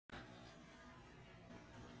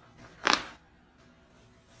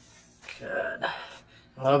Good.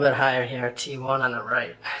 A little bit higher here, T1 on the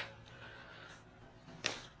right.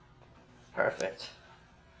 Perfect.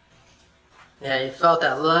 Yeah, you felt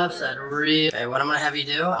that left side really. Okay, what I'm gonna have you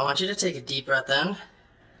do, I want you to take a deep breath in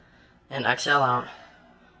and exhale out.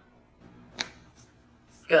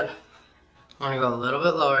 Good. I'm gonna go a little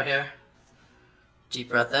bit lower here. Deep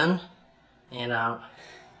breath in and out.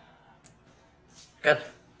 Good.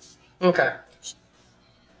 Okay.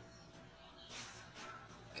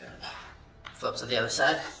 Good. Flip to the other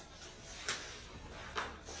side.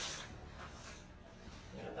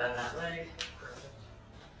 You're gonna bend that leg. Perfect.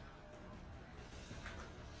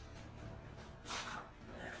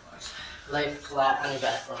 There it was. Lay flat on your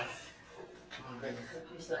back for me. I'm gonna bring your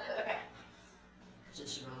cookies up. Okay.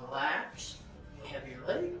 Just relax. You have your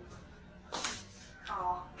leg.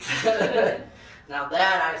 Oh. Now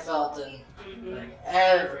that I felt in like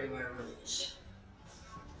everywhere release.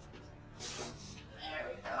 There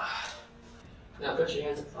we go. Now put your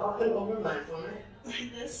hands up and over mine for me.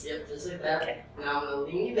 Like this? Yep, just like that. Okay. Now I'm gonna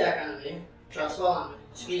lean you back on me. Trust fall on me.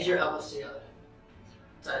 Squeeze your elbows together.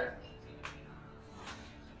 Tighter.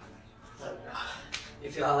 There we go.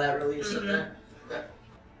 You feel how that release up there? Good.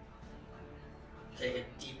 Take a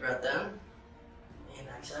deep breath in and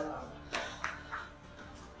exhale out.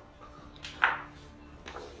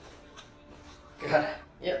 Good.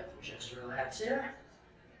 Yep. Just relax here.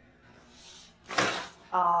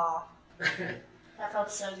 Aw. That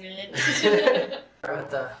felt so good. With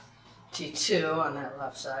the T2 on that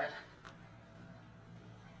left side.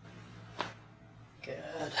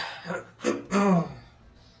 Good.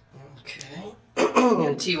 Okay.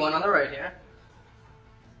 And T1 on the right here.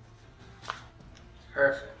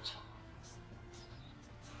 Perfect.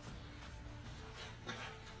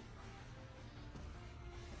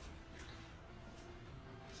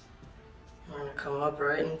 We're going to come up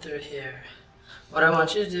right in through here. What I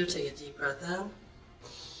want you to do, take a deep breath in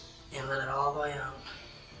and let it all the way out.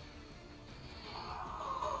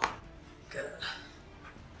 Good.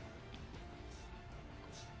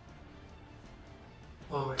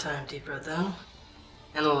 One more time, deep breath in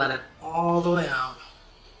and let it all the way out.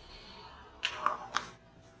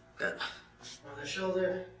 Good. Over the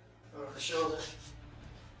shoulder, over the shoulder.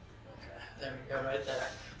 Okay, there we go, right there.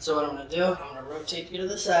 So what I'm going to do, I'm going to rotate you to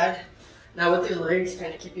the side. Now with your legs,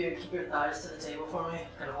 kind of keep your thighs to the table for me.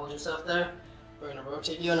 Kind of hold yourself there. We're going to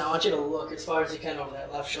rotate you, and I want you to look as far as you can over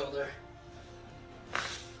that left shoulder.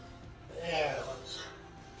 There it was.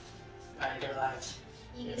 Alright, relax.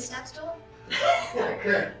 You need a step stool? Yeah,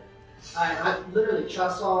 good. Alright, literally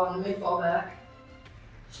trust fall on me, fall back.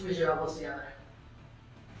 Squeeze your elbows together.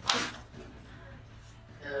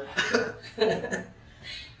 Good.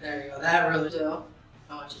 There you go. That really do.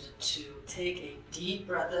 I want you to take a deep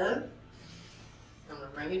breath in. I'm going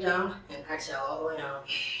to bring you down and exhale all the way out.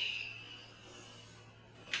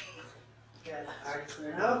 Good. Already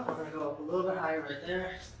cleared out. We're going to go up a little bit higher right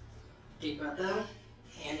there. Deep breath in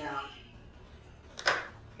and down.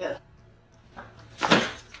 Good.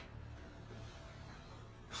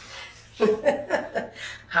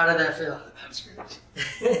 How did that feel? That was great.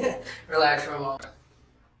 Relax for a moment.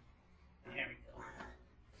 There we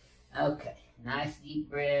go. Okay, nice deep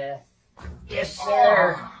breath. Yes,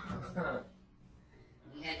 sir.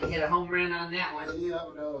 You had to hit a home run on that one. Yeah,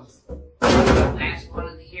 that was Last one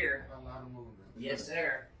of the year. a lot of movement. Yes,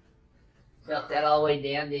 sir. Felt that all the way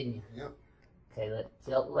down, didn't you? Yep. Okay,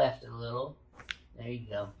 tilt left a little. There you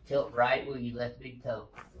go. Tilt right where you left big toe.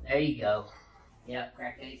 There you go. Yep,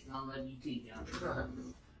 Crack Eddie's gonna love you too, John.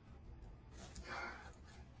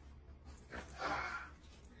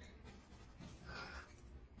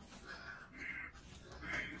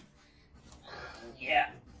 Yeah.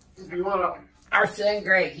 If you want Our son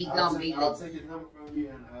Greg, he's to, gonna be I'll the. take his number from you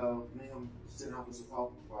and make him send out some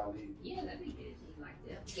call before I leave. Yeah, that'd be good. He's like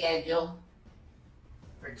that. Schedule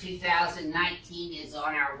for 2019 is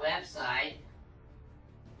on our website.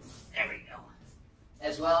 There we go.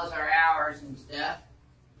 As well as our hours and stuff.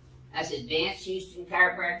 That's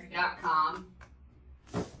advancedhoustonchiropractor.com.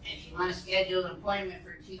 If you want to schedule an appointment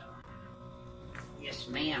for yes,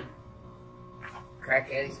 ma'am. Crack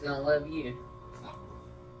Eddie's gonna love you.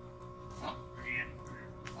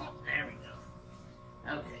 There we go.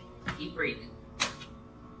 Okay, keep breathing.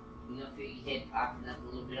 You're gonna feel your head popping up a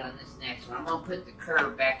little bit on this next one. I'm gonna put the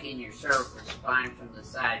curve back in your cervical spine from the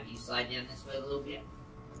side. You slide down this way a little bit.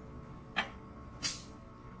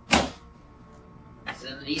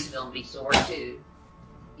 Some of these are going to be sore too.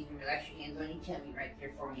 You can relax your hands on your tummy right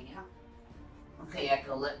there for me now. Okay,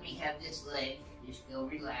 Echo, let me have this leg. Just go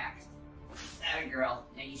relaxed. Atta girl.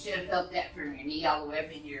 Now you should have felt that from your knee all the way up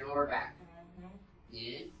into your lower back.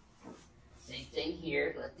 Good. Same thing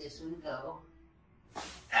here. Let this one go.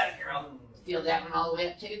 Atta girl. Feel that one all the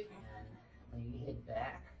way up too? And lay your head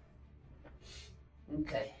back.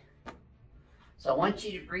 Okay. So I want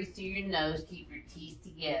you to breathe through your nose. Keep your teeth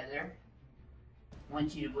together. I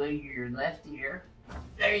want you to wiggle your left ear.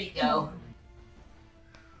 There you go.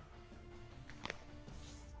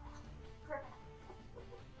 Relax.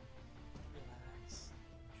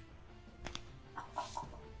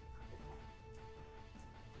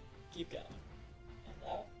 Keep going. And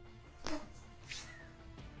out.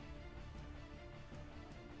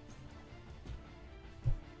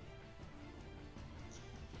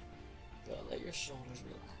 Go, let your shoulders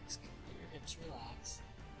relax. Let your hips relax.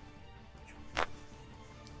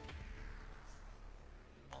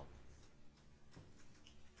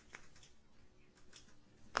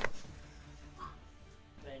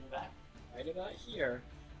 Lean back, right about here,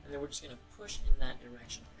 and then we're just gonna push in that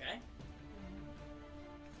direction, okay?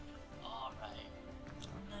 All right.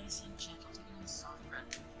 Nice and gentle. Take a nice soft breath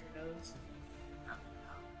in through your nose. Out and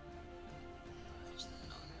out. Push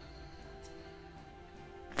that out.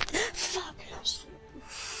 Fuck. Surrender.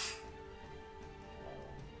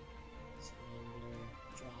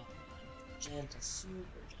 Drop. Gentle.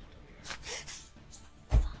 Super gentle here.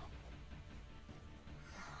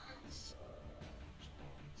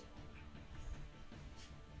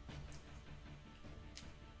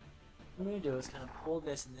 What I'm going to do is kind of pull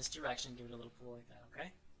this in this direction, give it a little pull like that,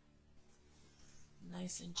 okay?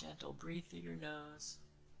 Nice and gentle. Breathe through your nose.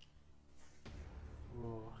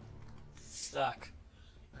 Ooh. Stuck.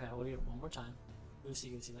 Okay, we'll do it one more time.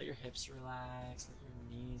 Loosey goosey. Let your hips relax. Let your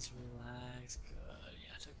knees relax. Good.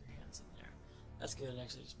 Yeah, tuck your hands in there. That's good.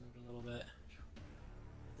 Actually, just move it a little bit.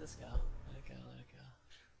 Let this go. Let it go. Let it go.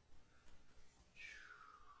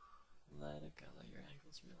 Let it go. Let your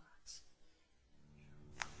ankles relax.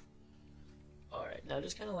 Alright, now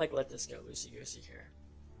just kind of like let this go loosey goosey here.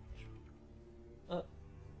 Oh,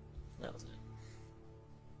 that was it.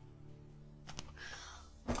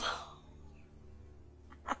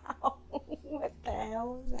 What the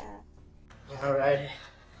hell was that? Alrighty.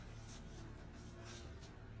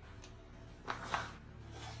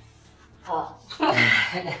 Oh.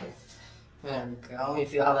 There we go. You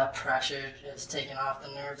feel how that pressure is taking off the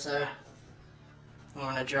nerves there? I'm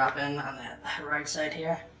going to drop in on that right side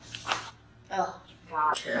here. Oh,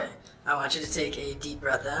 God. Okay. I want you to take a deep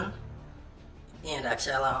breath in and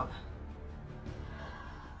exhale out.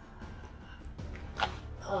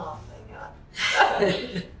 Oh, my God.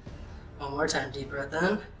 One more time. Deep breath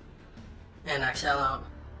in and exhale out.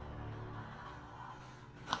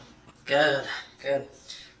 Good. Good.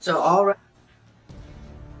 So all right.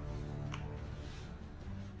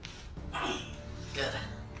 Good.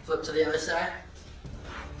 Flip to the other side.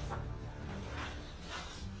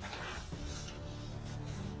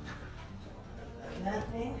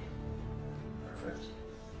 That thing. Perfect.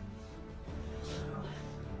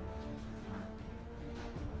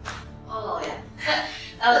 Oh, yeah.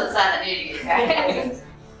 That was the side that needed to get cracked.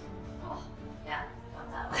 Oh, yeah. Got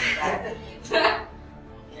that one back.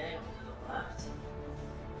 Okay, to the left.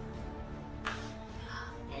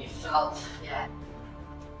 And you felt, yeah.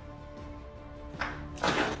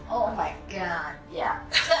 Oh, my God. Yeah.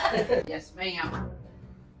 Yes, ma'am.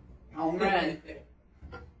 Home run.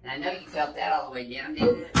 And I know you felt that all the way down,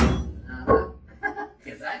 didn't it? Uh-huh.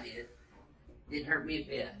 Because I did. Didn't hurt me a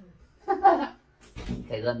bit.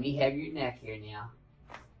 Okay, let me have your neck here now.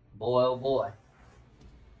 Boy, oh boy.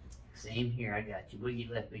 Same here, I got you. Wiggle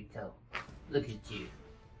your left big toe. Look at you.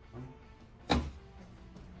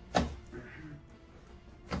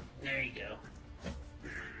 There you go.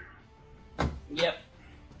 Yep.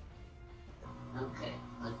 Okay,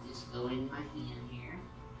 let this go in my hand here.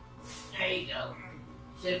 There you go.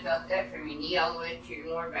 Should have felt that from your knee all the way to your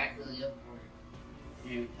lower back, Leo.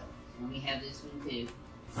 There we go. Let me have this one too.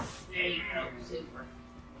 There you go. Super.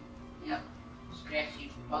 Yep. Scratch you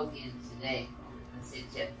from both ends today. Let's sit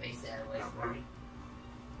you up, face that way for me.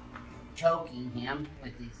 Choking him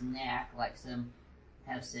with his neck, like some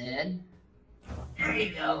have said. There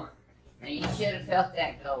you go. Now you should have felt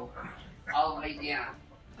that go all the way down,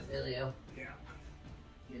 Leo. Yeah.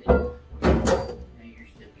 Good. Now you're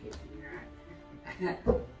still kissing your eye.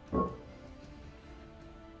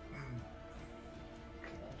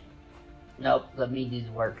 Nope, let me do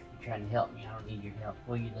the work. You're trying to help me. I don't need your help.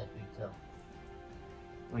 Where you left big toe?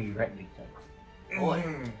 Where you right big toe? Boy.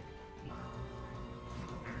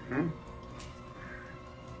 Hmm?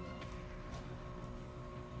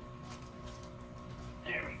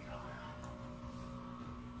 There we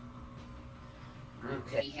go.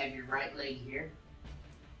 Okay, you have your right leg here.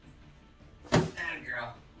 That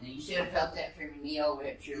girl. Now you should have felt that from your knee all the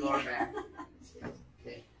way up to your lower back.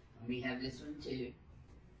 Okay. Let me have this one too.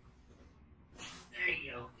 There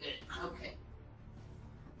you go. Good. Okay.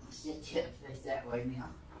 Sit your face that way now.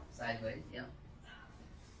 Sideways, yeah.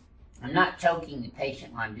 I'm not choking the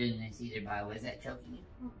patient while I'm doing this either, by the way. Is that choking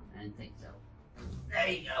you? I didn't think so. There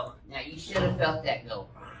you go. Now you should have felt that go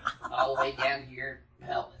all the way down to your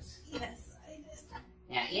pelvis. Yes, I did.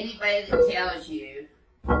 Now anybody that tells you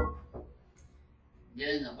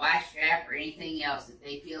doing the Y strap or anything else that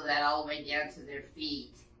they feel that all the way down to their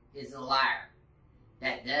feet is a liar.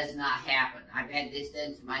 That does not happen. I've had this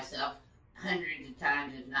done to myself hundreds of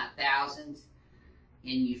times, if not thousands,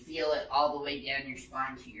 and you feel it all the way down your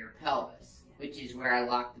spine to your pelvis, which is where I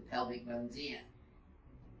lock the pelvic bones in.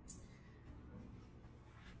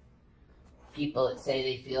 People that say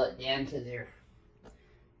they feel it down to their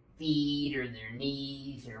feet or their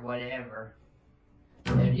knees or whatever,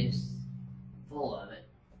 they're just full of it.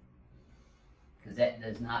 Because that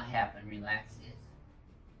does not happen. Relax this.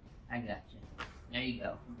 I got you. There you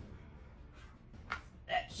go.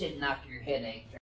 That should knock your headaches